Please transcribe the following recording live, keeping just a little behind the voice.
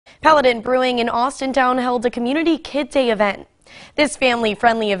Paladin Brewing in Austintown held a community Kid Day event. This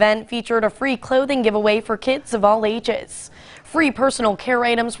family-friendly event featured a free clothing giveaway for kids of all ages. Free personal care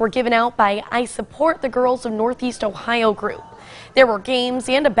items were given out by I Support the Girls of Northeast Ohio group. There were games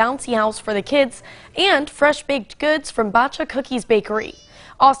and a bouncy house for the kids and fresh baked goods from Bacha Cookies Bakery.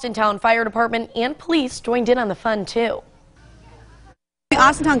 Austintown Fire Department and police joined in on the fun too. The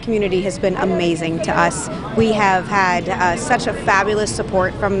Austintown community has been amazing to us. We have had such a fabulous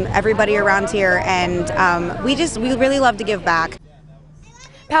support from everybody around here, and we really love to give back.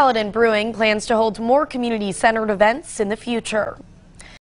 Paladin Brewing plans to hold more community-centered events in the future.